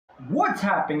What's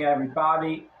happening,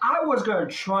 everybody? I was gonna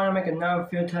try to make another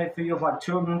field type video for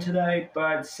two of them today,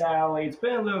 but sadly it's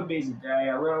been a little busy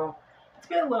day. It's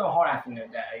been a little hot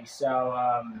afternoon day,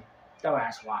 so don't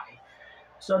ask why.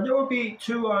 So there will be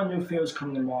two new fields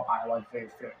coming tomorrow. I like very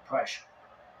field pressure.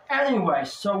 Anyway,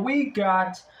 so we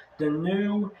got the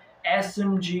new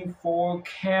SMG4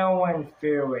 Karen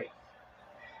theory.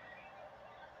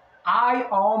 I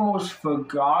almost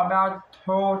forgot about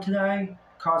her today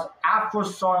because after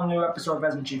seeing a new episode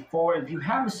of SMG4, if you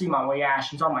haven't seen my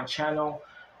reactions on my channel,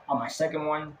 on my second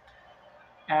one,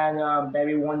 and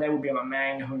maybe one day will be on my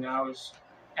main, who knows.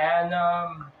 And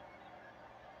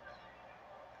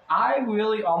I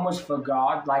really almost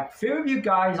forgot. Like, few of you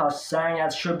guys are saying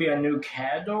that should be a new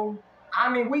character. I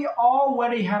mean, we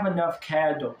already have enough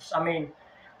characters. I mean,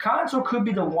 console could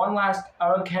be the one last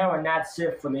other character, and that's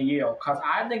it for the year. Because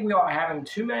I think we are having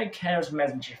too many characters from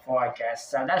SMG4, I guess.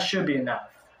 So that should be enough.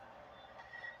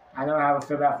 I know I have a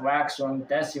feel bad for Axel and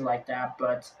Desi like that,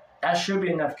 but that should be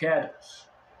enough characters.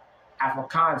 After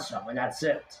console, and that's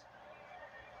it.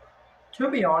 To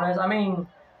be honest, I mean,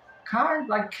 kind of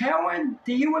like Karen,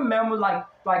 do you remember like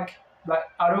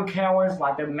other Karens,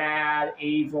 like they're mad,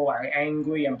 evil, or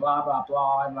angry, and blah blah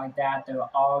blah, and like that, they're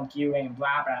arguing and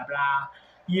blah blah blah.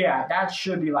 Yeah, that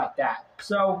should be like that.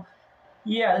 So,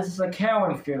 yeah, this is a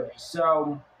Karen theory.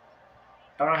 So,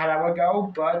 don't know how that would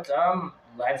go, but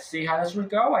let's see how this would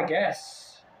go, I guess.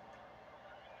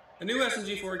 A new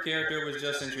SMG4 character was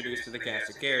just introduced to the cast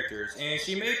of characters, and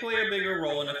she may play a bigger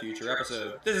role in a future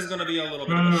episode. This is going to be a little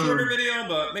bit of a shorter video,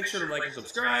 but make sure to like and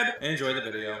subscribe, and enjoy the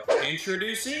video.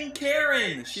 Introducing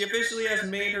Karen! She officially has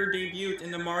made her debut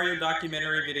in the Mario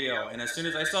documentary video, and as soon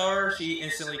as I saw her, she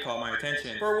instantly caught my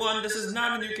attention. For one, this is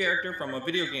not a new character from a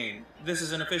video game. This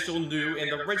is an official new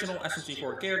and original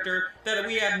SMG4 character that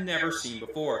we have never seen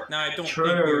before. Now, I don't think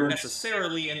we're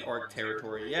necessarily in ARC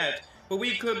territory yet, but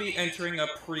we could be entering a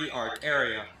pre-ARC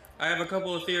area. I have a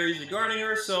couple of theories regarding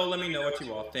her, so let me know what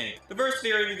you all think. The first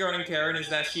theory regarding Karen is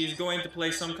that she's going to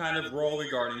play some kind of role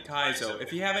regarding Kaizo.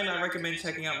 If you haven't, I recommend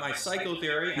checking out my Psycho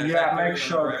theory, and make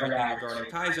sure for that. Regarding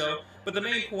Kaizo. But the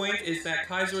main point is that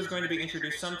Kaizo is going to be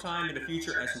introduced sometime in a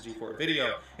future SMG4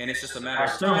 video, and it's just a matter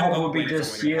of time of when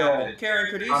it's going to happen.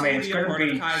 Karen could easily be a part of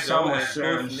Kaizo as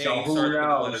both names start with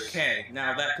the letter K.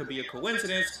 Now, that could be a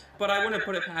coincidence, but I wouldn't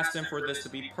put it past them for this to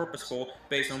be purposeful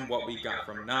based on what we got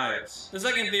from Niles. The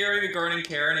second theory regarding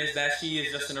Karen is that she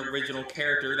is just an original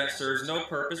character that serves no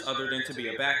purpose other than to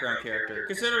be a background character.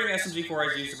 Considering SMG4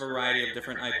 has used a variety of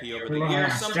different IP over the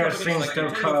years, some companies like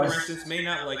Nintendo, for instance, may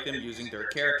not like them using their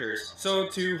characters. So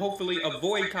to hopefully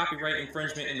avoid copyright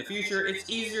infringement in the future, it's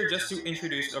easier just to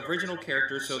introduce original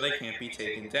characters so they can't be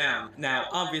taken down. Now,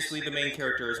 obviously the main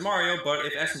character is Mario, but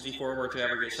if SMG4 were to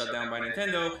ever get shut down by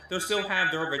Nintendo, they'll still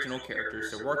have their original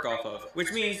characters to work off of.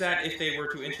 Which means that if they were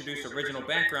to introduce original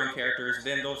background characters,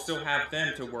 then they'll still have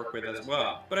them to work with as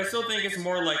well. But I still think it's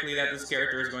more likely that this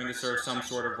character is going to serve some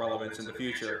sort of relevance in the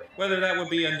future. Whether that would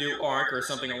be a new arc or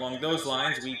something along those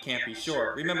lines, we can't be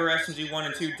sure. Remember, SMG 1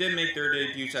 and 2 did make their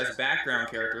debuts as background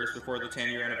characters before the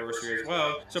 10-year anniversary as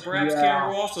well, so perhaps Karen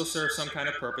will also serve some kind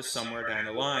of purpose somewhere down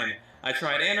the line. I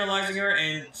tried analyzing her,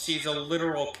 and she's a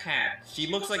literal cat. She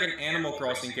looks like an Animal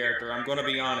Crossing character, I'm gonna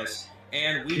be honest.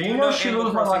 And we do know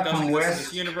Animal Crossing doesn't exist in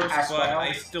this universe, but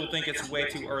I still think it's way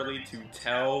too early to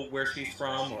tell where she's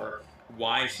from or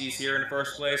why she's here in the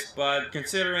first place. But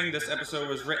considering this episode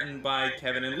was written by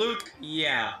Kevin and Luke,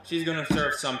 yeah, she's gonna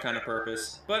serve some kind of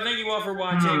purpose. But thank you all for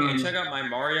watching, and check out my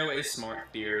Mario is Smart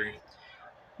theory.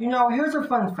 You know, here's a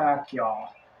fun fact, y'all.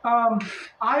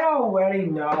 I already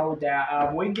know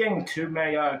that we're getting too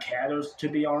many other characters, to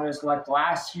be honest. Like,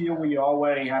 last year, we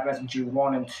already have SMG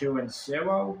 1 and 2 and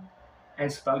 0. And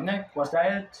Sputnik, was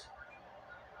that it?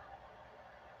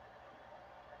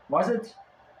 Was it?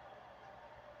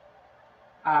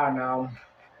 I don't know.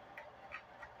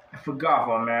 I forgot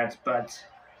for a minute, but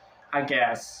I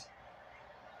guess.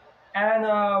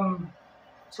 And,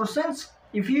 so since,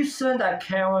 if you said that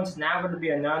Karen's now going to be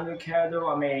another character,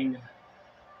 I mean,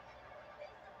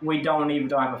 we don't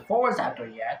have a force actor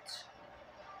yet.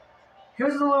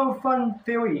 Here's a little fun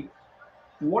theory.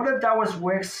 What if that was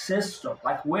Wisk's sister?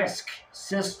 Like Wisk's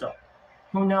sister?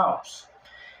 Who knows?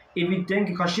 If you think,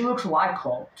 because she looks like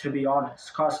her, to be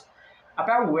honest. Because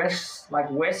about Wisk,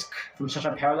 like Wisk from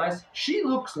Sunshine Paradise, she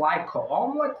looks like her.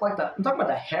 Almost I'm talking about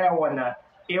the hair and the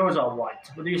ears are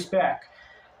white. What do you expect?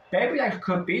 Maybe that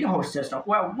could be her sister.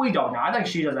 Well, we don't know. I think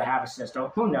she doesn't have a sister.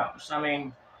 Who knows? I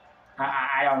mean,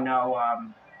 I don't know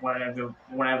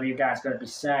whatever you guys going to be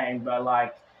saying, but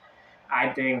like, I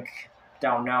think,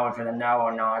 don't know if it's a no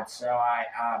or not, so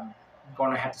I'm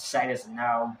going to have to say this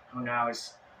no. Who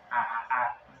knows? I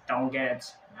don't don't get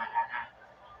it.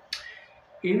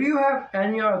 If you have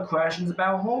any other questions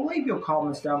about Hole, leave your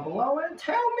comments down below and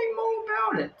tell me more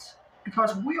about it.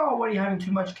 Because we are already having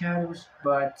too much cattles,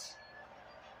 but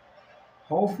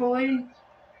hopefully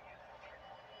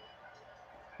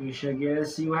we should get to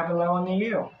see what happened later on in the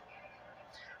year.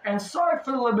 And sorry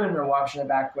for the little bit of interruption in the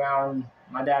background.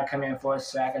 My dad came in for a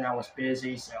second, I was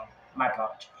busy, so my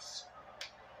apologies.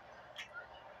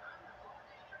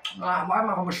 Why am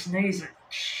I almost sneezing?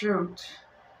 Shoot.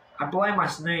 I blame my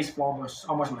sneeze for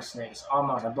almost my sneeze.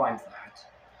 Almost, I blame for that.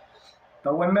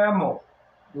 But remember,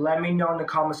 let me know in the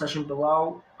comment section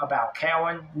below about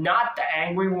Karen. Not the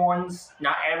angry ones.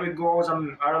 Not every girl's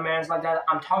other man's like that.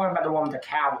 I'm talking about the one with the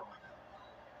cow.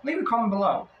 Leave a comment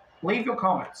below. Leave your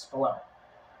comments below.